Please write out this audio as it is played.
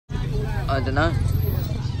I don't know.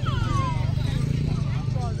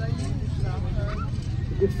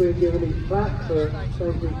 Just been given his back for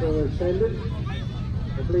thanking for their attendance.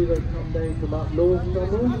 I believe they come down from up north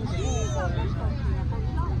somewhere.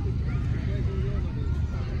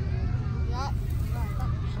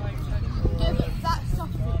 Yeah, but that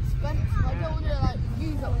stuff is expensive. I don't want to like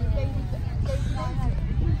use it on a daily basis.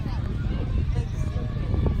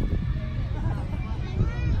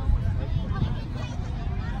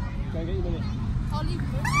 I'll leave it.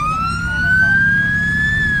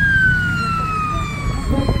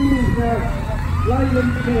 Next is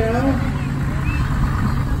Leyland Pier.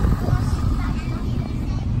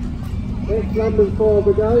 East London Fire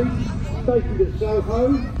Brigade, stationed at Soho. I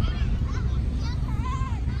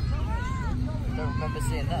don't remember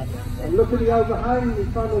seeing that. And look at the overhang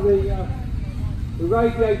in front of the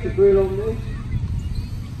radiator grill on this.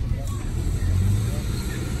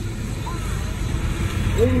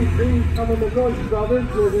 These come on the Royce brothers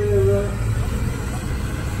with their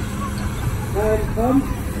hand pump.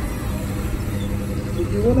 If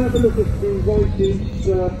you want to have a look at the Royce's,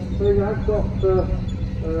 they have got a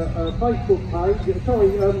Facebook page,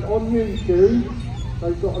 on YouTube.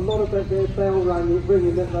 They've got a lot of their bell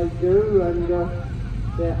ringing that they do, and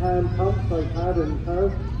their hand pumps they've had and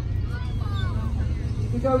have.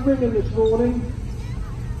 Did you go ringing this morning?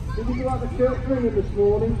 Did you go up the church ringing this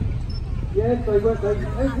morning? Yes, they went.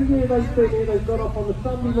 Every year they've been here, they've got up on the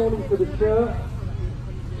Sunday morning for the church.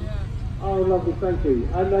 Oh, lovely, thank you.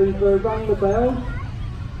 And they've rung the bell.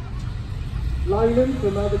 Leyland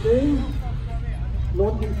from Aberdeen,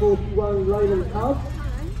 1941 Leyland Hub.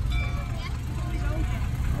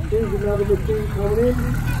 Here's another machine coming in,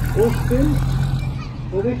 Austin.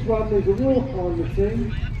 Well, this one is a wartime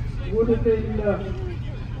machine. Would have been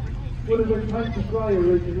painted grey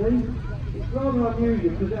originally. It's rather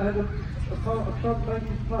unusual because it has a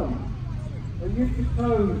front-painted pump. They used to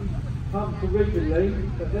tow pumps originally,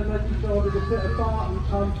 but then they decided to put a Barton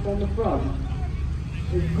pump on the front.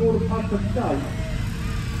 It's called a pump of state.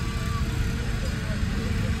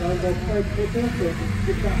 So they'll take quicker, so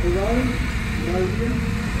just up the road, Leyland.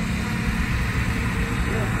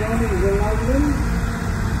 Next one is a Leyland.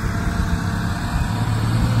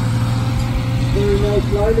 Very nice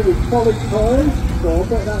Leyland with polished tyres, so I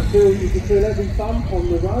bet that you can feel every bump on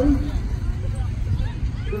the road.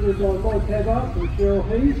 This is like Mike Evatt from Shell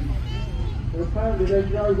Heath, and apparently they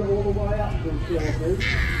drove it all the way up from Shell Heath.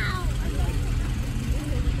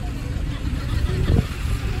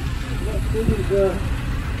 Next thing is a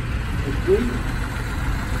Jeep,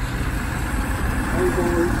 owned by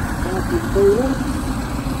Martin Cooler.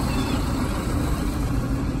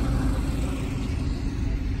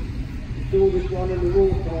 You saw this one in the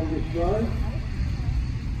wartime this road.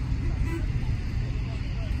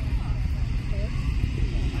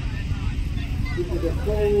 This is a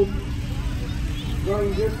Ford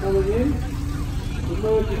Ranger coming in,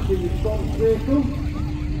 emergency response vehicle.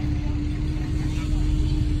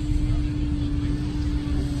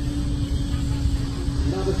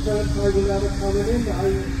 Another turntable ladder coming in, the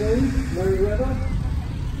AEC, Merryweather.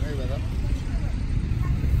 Merryweather.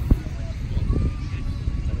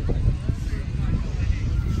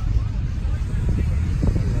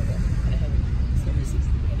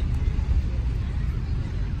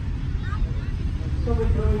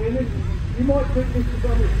 Something coming in. You might think this is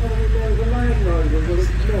on its coming in there as a Land Rover, but it's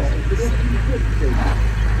not. It's an Austin 60.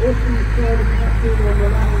 Austin started passing on the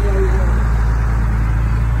Land Rover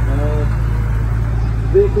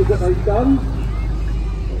vehicles that they've done.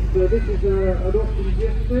 So this is an Austin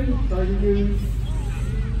Gypsy.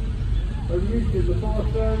 They've used in the fire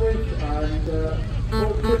service and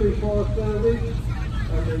auxiliary fire service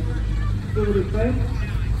and the civil defence.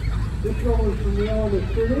 This one was from the Isle of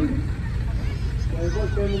Scilly. They've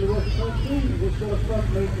worked down in the West Country. They've got a front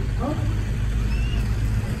mounted pump.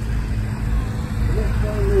 The next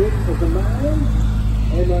one is for the MAN.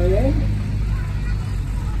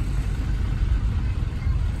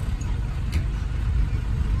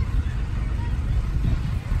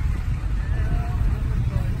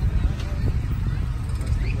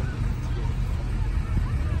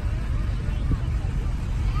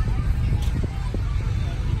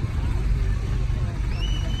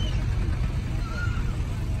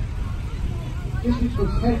 This is from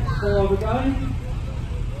Kent Fire Brigade,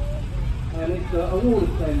 and it's a water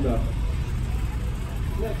tender.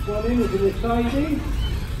 Next one in is a Mercedes.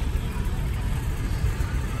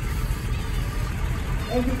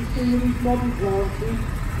 As you can see with these modern glances,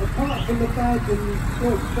 apart from the badge and the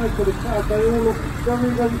shape of the cab, they all look very,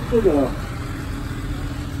 very similar.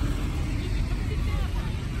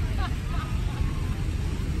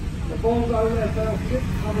 The Volvo FL6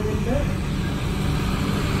 coming in next.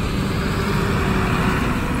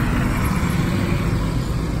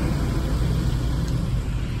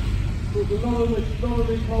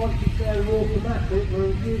 advantage there of automatic,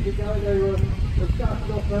 whereas years ago they were just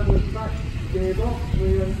off that was back gearbox.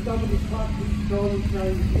 Somebody clutched each on and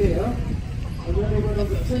changed gear, and then they went on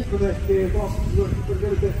the synchronous gearbox, which was a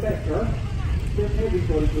little bit better. Then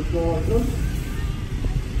everybody could drive them,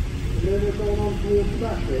 and then they've gone on to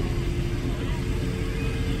automatic.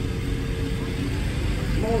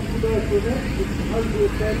 Nice commercial next, with the Holy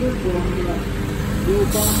Attendant from Will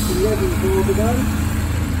Banks and Reading for today.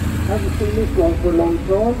 Haven't seen this one for a long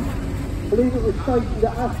time. I believe it was stationed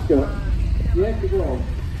at Ascot. Yes, it was.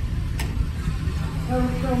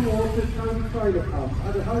 Some was the Tony trailer pump.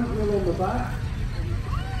 Had a hose reel on the back.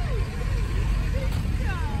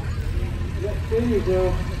 Next thing is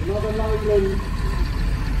another Leyland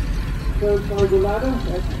third side ladder,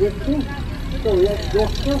 ex-Bristol. Sorry,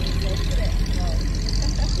 ex-Gloucester.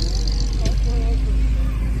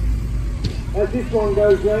 As this one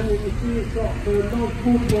goes round, you can see it's got nice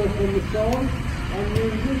woodwork on the side, and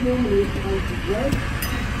normally it's painted red.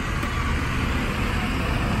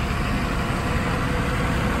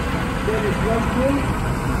 Then it's racing.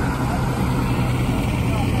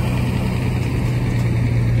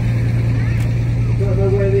 Don't know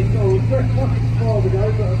where this, oh, it's fresh buckets far ago,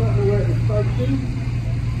 but I don't know where it was stationed.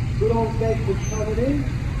 Good old Bedford coming in,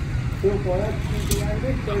 built by HGV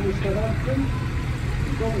Angus, down in Southampton.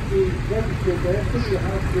 It's obviously registered there, put your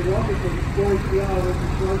house to one because it's going to the R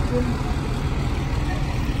registration.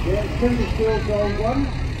 Yeah, Timbersfield Gold 1,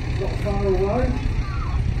 not far away.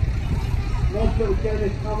 Nice little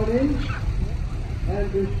Dennis coming in,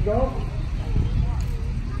 Andrew Scott.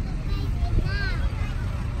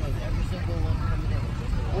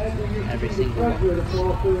 Every single one.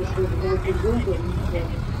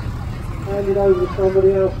 Handed over to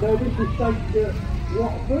somebody else there. This is staged at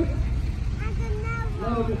Watford.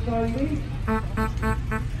 None of the training.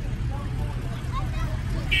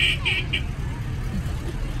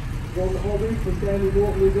 Ron Hobby from Danny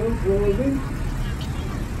Waterloo Girls, driving.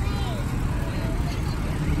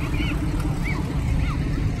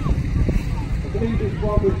 I believe this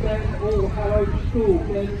one was down at All Hallows School,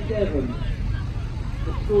 down in Devon.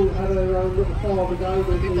 The school had their own little farm ago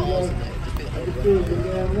with the children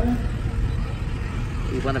down there.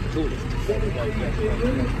 He's one of the tallest.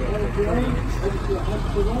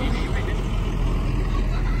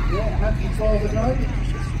 Yeah, happy farm ago.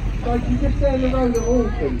 So you just down the road at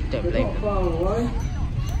Alton. Don't They're blame not them. far away.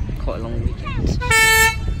 Quite a long weekend.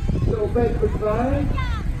 Little Bedford van.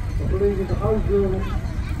 I believe it's a hydrant.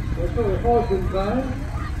 Sorry, hydrant van.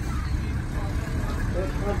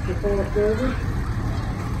 That's after fire service.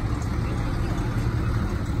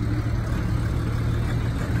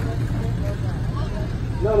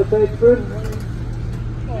 Another Bedford,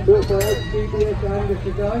 built by HGBS Angus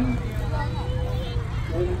again,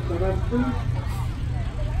 in Southampton.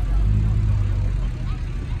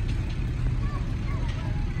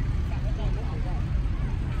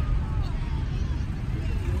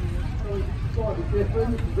 Slightly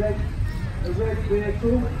different, a red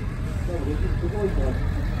vehicle. Oh, this is the white one.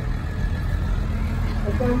 I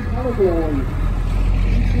don't colourblind.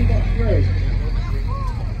 You see that's red.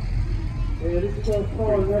 Yeah, this is our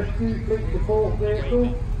fire and rescue, fleet support vehicle.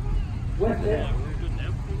 Wessex.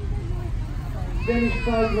 Dennis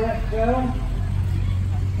Phone Rexdale.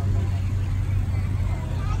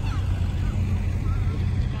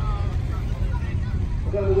 I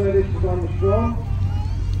don't know where this one was from.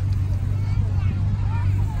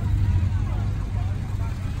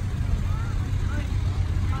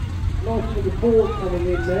 Nice little board coming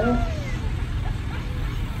in now.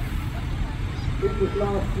 This was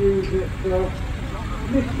last used at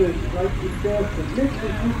Lister's place in Durham.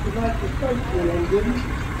 Lister's used to make the safety engine,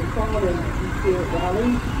 the fire engine you see at Valley.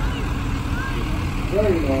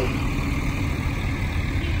 Very nice.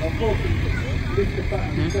 Unfortunately, Lister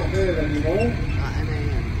factory's not there anymore.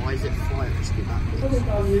 Why is it fire rescue backwards? Something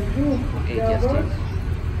unusual. It just is.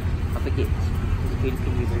 I think it's if you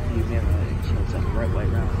can use a view mirror, it shows up the right way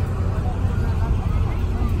round.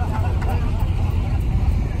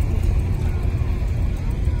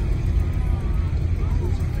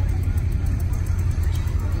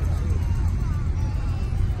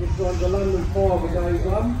 This one's the London Fire Brigade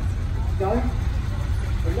one. Escape.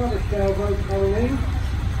 Another sailboat coming in.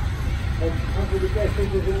 And under the guess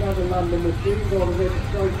there's another London machine by the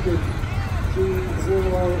registration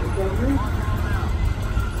G0W.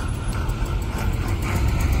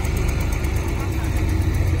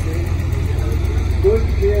 Good,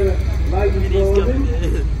 here, lady driving.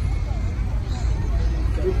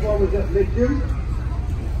 This one was at Lithium.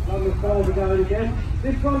 London Fire Brigade again.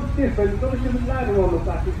 This one's different, it's got a different ladder on the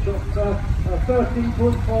back. It's got a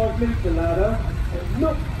 13.5 metre ladder It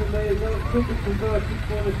looks to me as though it could be converted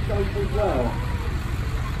for an escape as well.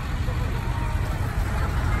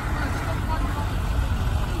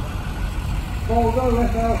 Volvo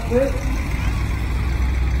FL6.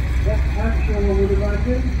 That's Hampshire, I would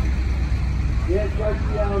imagine. Yeah, it's like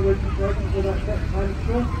the hour registration for that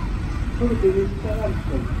Hampshire. Could have been in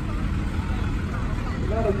Southampton.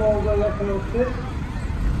 Another Volvo FL6.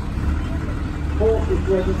 Porter's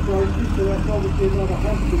registration, so that's obviously another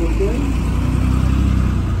Hampshire machine.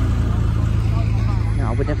 No, I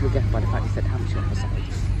would never guess by the fact he said Hampshire on the side.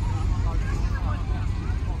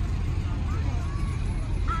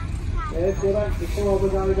 Yeah, so that's the fire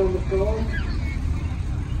brigade on the side.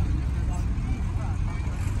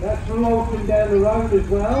 That's from Alton down the road as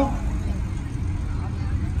well.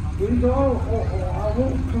 These are all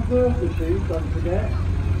converter machines, don't forget.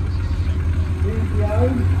 UPO,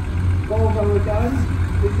 Volvo again.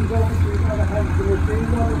 This is obviously another Hampshire machine.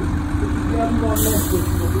 This is the only one left with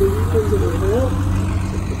probably including the hill.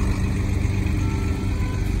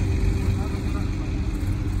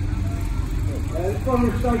 It's one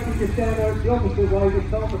of the stations just down there the opposite way this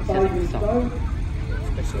time, the Bathing Stone.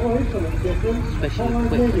 Oh, it's something different. Special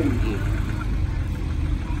equipment.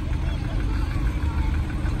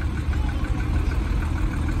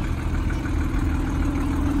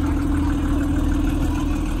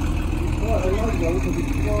 Quite a low one because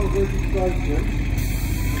it's small registration.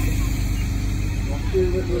 I'll see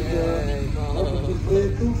that with opposite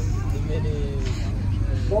vehicles.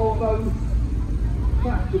 Volvo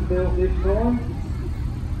tractor built this time.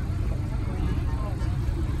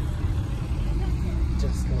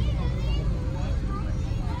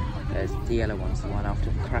 There's the yellow one's the one after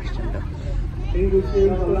the crash tender. English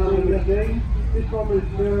machine. This one was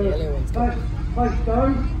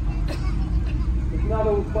Stone. There's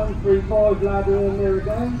another 135 ladder on there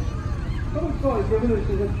again. What I'm quite giving this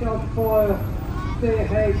is a charge fire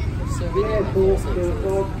spearhead, the airport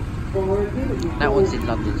That one's in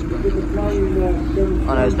London Spring.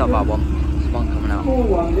 Oh no, it's not that one. There's one coming out. Small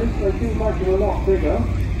one, this, they do make them a lot bigger.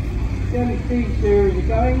 The only speed series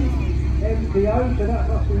again, MPO, so that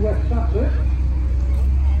must be West Sussex.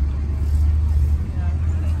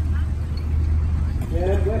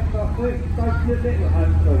 Yeah, West Sussex, Station at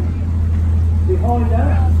Littlehampton. Behind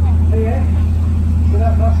that, PS, so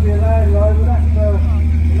that must be a Land Rover, that's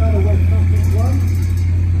another West Sussex one.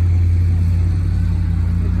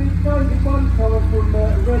 It's been changing one colour from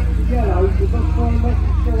red to yellow, because I'm trying to make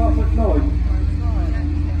it show up at night.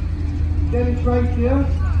 Dennis Ratio.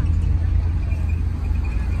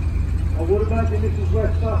 I would imagine this is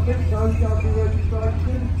West Sussex, OW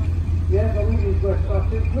registration. Yes, I think it's West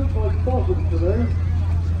Sussex. Looks like Botham to me.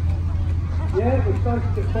 Yeah, we're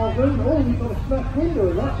supposed to Botham. Oh, we've got a smashed window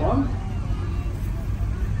in that one.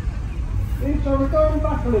 Yeah, so we're going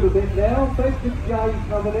back a little bit now. Bedford J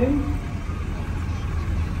coming in.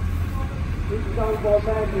 This is owned by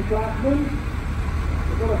Mandy Blackman.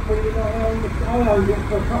 I've got a feeling I owned it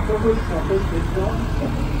for a couple of weeks, I think, this one.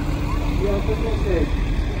 Yeah, I think that's it.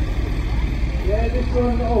 Yeah, this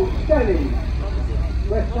one, oh, Stelly,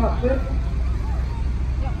 West Sussex.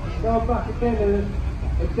 Going back again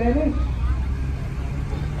to Dennis.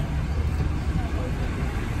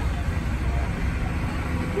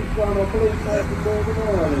 This one, I believe, came from Northern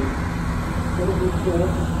Ireland. But it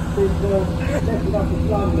was left up in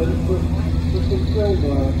London for some film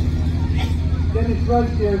work. Dennis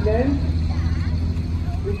Rozier again.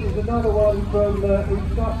 This is another one from East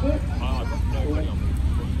Sussex.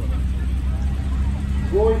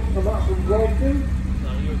 Roy's come up from Brighton.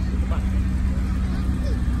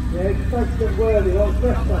 Yeah, it's supposed to be Worthing, I was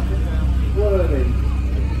West Sussex, Worthing.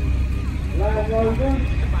 Land Rover.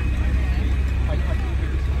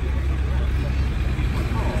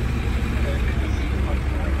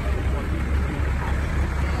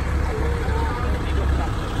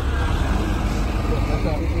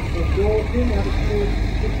 Dorking, had a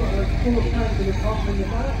full tank in the top and the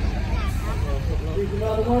back. Here's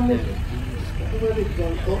another one. This is where this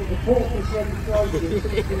one's got. The Porter's registration,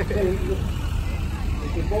 16.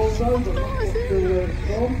 It's a Volvo, but not sure where it's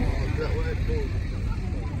from.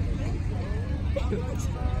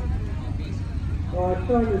 Right,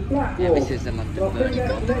 so there's Blackwall. Yeah, this is the London I think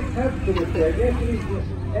that's the next Hampshire machine. Yes, it is the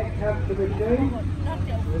next Hampshire machine.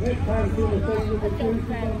 The next Hampshire machine will be used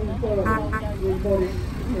for London Borough.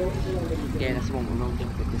 Yeah, that's the one we're rolling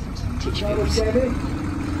with this teaching Another us. Dennis.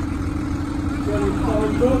 Dennis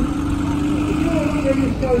Stone. If you want to get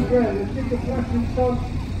this goes round, it's just a flashing front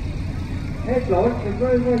headlights. They're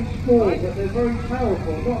very, very small, but they're very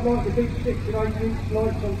powerful. Not like the big 6 and 8 inch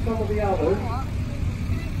lights on some of the others.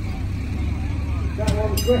 That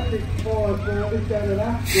one's Wessex 540 down at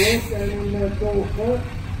Ascot, down in Dorset.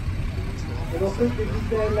 And I think this is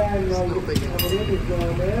their Land Rover coming in as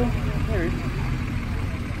well now. There it is.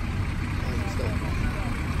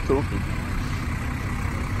 Talking.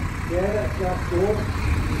 Yeah, that's Ascot.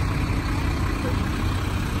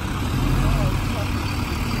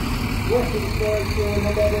 Wessex 540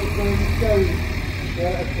 and others going to show a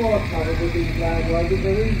sport cover with these Land Rovers.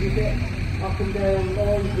 They're easy to get up and down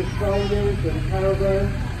lines with trailers and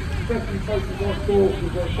caravans, especially places like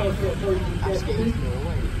Dorset where it does get very congested.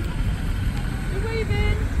 You're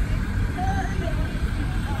waving.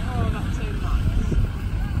 Oh, that's so nice.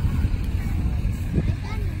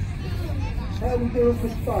 How are we doing for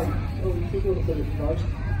space? Oh, we still got a bit of space.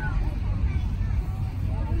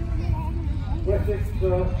 Wessex,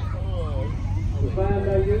 the van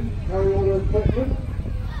they use, carry all the equipment.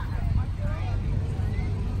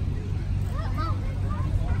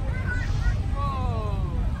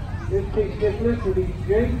 This Keith Nicholas with his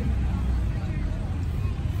Jeep.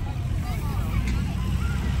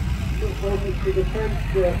 Looks like you see the French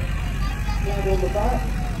flag on the back.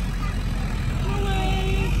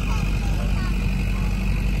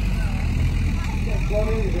 Next one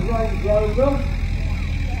is a Range Rover.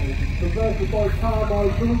 It's converted by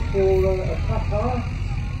Carmichael for a Qatar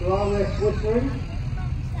for RS Whistling.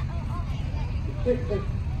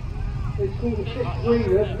 It's called a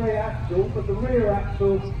six-wheeler, 3-axle, but the rear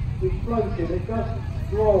axle is floating. It doesn't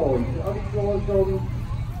drive. It only drives on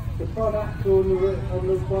the front axle and on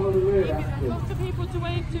the one of the rear axles. Lots of people to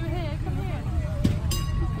wave to here. Come here.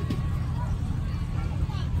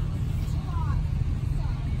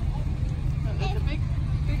 Look, there's a big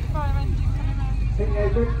fire engine coming around. I think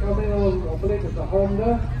they're just coming on, I believe it's a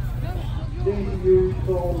Honda. These are used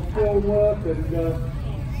for film work and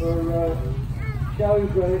for shows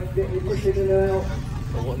where it's getting looking in and out.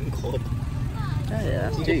 One quad. Oh yeah,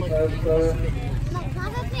 that's cheap. Great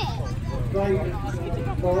I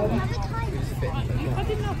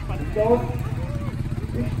didn't have fun. dog.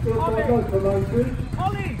 It's still got locomotive.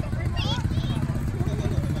 Ollie!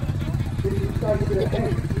 This is taken at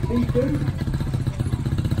Heaton.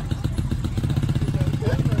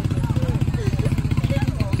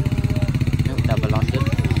 Double London.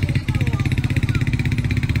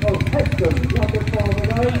 Oh, Heston, number 5 of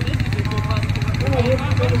those. Oh, this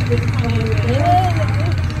is going to come in there.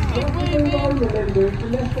 What's the new owner then do? To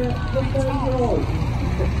left hand drive.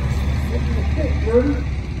 This is a 6-room.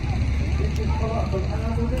 This is come up from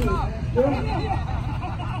Aberdeen.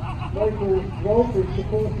 Local Rob is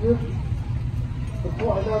supportive for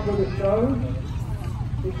quite a number of the shows.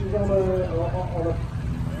 This is on a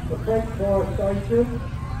French fire station.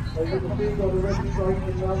 As you can see, got a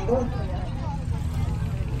registration number.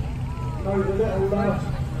 Shows a little,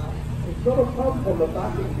 it's got a pump on the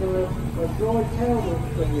back, it's a dry towel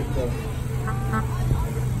extinguisher.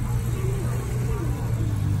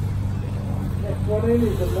 Next one in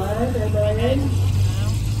is a man, M-A-N.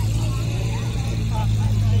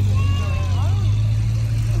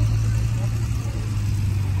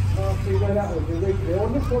 Can't see where that was originally. On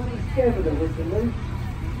this one was 7 originally.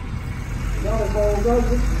 Another Volvo.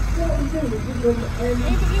 What are we doing? This is an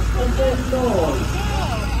M9.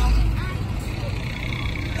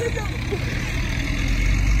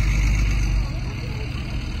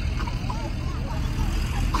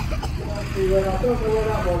 I don't know where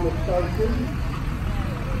that one was stationed.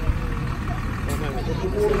 It's the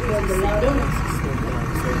water from the ladder.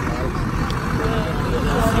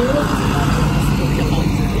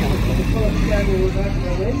 The first channel was that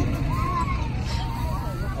in.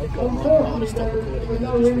 Unfortunately, there were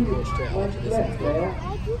no English left there.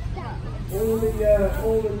 All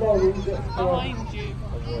the lorries that Behind you.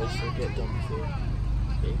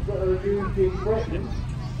 are used in Britain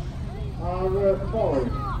are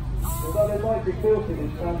foreign. Although they might be built in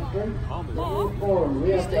this country, they're all foreign. We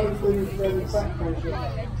have no British manufacturers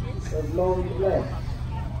of lorries left.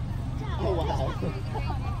 Oh wow.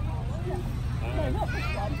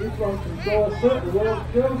 This one's from Dorset, the world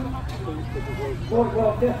still. Quite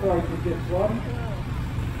well decorated, this one.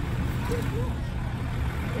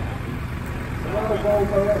 Another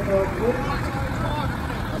Volvo FR6.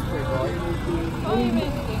 That's pretty bright.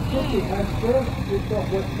 Cookie hamster, we've got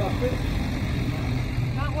West Sussex.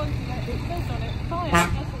 That one, it says on it, fire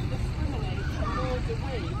doesn't discriminate, nor do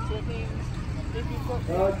we. So it means if you've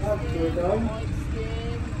got Hamster again. white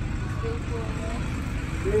skin, still corner,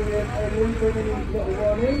 Julian Henry bringing his little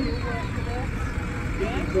one in.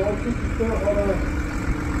 This is nice, this is built on a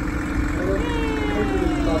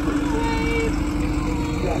business budget.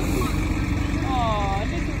 oh,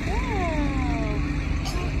 look at that.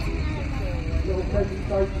 Little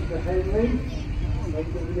presentation to Henry. they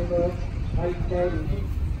give him a 810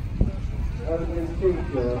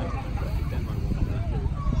 t-shirt.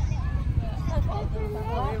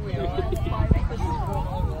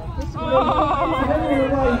 Give me a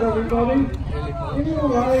wave, everybody. Give me a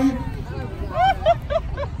wave.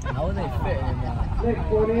 How are they fitting in there? Next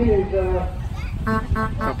one in is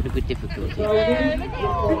Probably with difficulty. David. Looks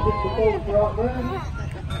like Mr. Bolter up there.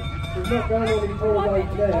 He's not going on his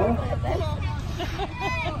holidays now.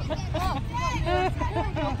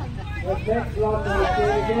 That's next London is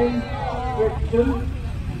here again. Brixton.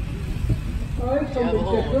 Oh, it's something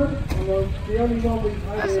different. Well, the only one we've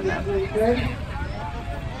had here this weekend.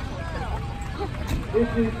 This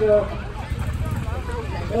is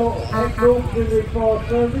ex-auxiliary fire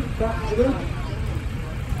service, Saxon.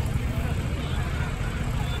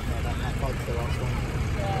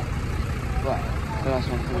 Right, the last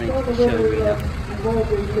one coming I into don't the know show whether now. you've all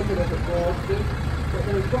been looking at the prices, but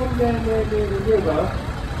there's one down there near the river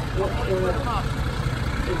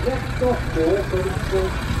that's ex-gospel, but it's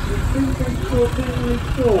been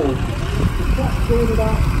restored. It's quite sorted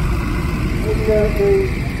up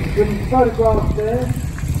in the photographs there.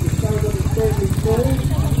 It's shown that it's been restored.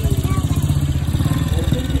 I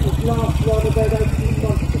think it was last run about 18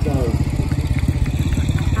 months ago.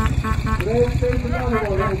 There's another one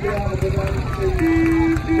that will be out of the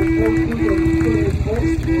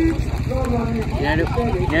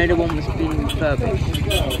You know the one that's been refurbished? It's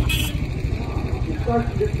supposed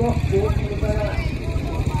to be gospel from about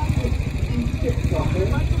 56, I think,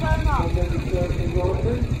 and then it's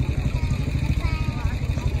Rotary.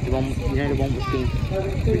 The one, you know the one that's been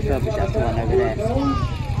refurbished, that's the one over there.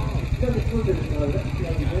 Never through this though, that's the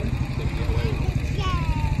only thing.